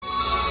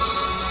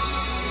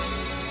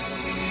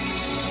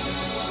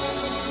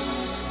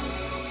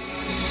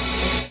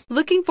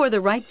Looking for the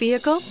right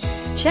vehicle?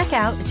 Check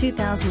out the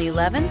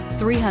 2011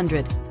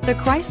 300. The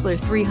Chrysler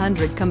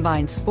 300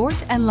 combines sport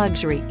and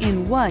luxury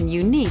in one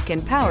unique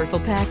and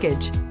powerful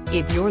package.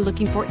 If you're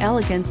looking for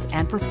elegance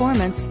and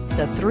performance,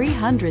 the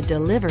 300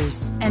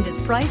 delivers and is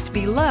priced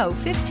below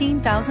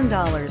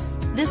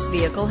 $15,000. This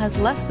vehicle has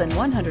less than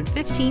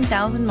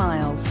 115,000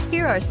 miles.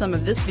 Here are some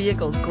of this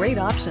vehicle's great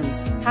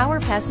options: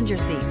 power passenger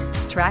seat,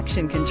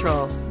 traction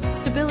control,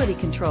 stability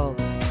control,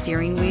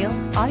 steering wheel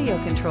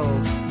audio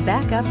controls,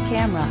 backup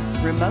camera,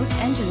 remote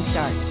engine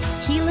start,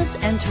 keyless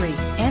entry,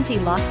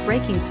 anti-lock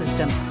braking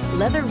system,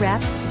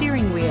 leather-wrapped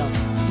steering wheel,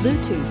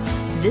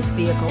 Bluetooth. This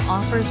vehicle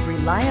offers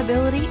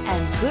reliability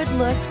and good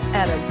looks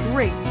at a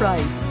great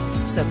price.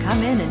 So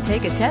come in and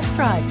take a test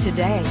drive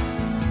today.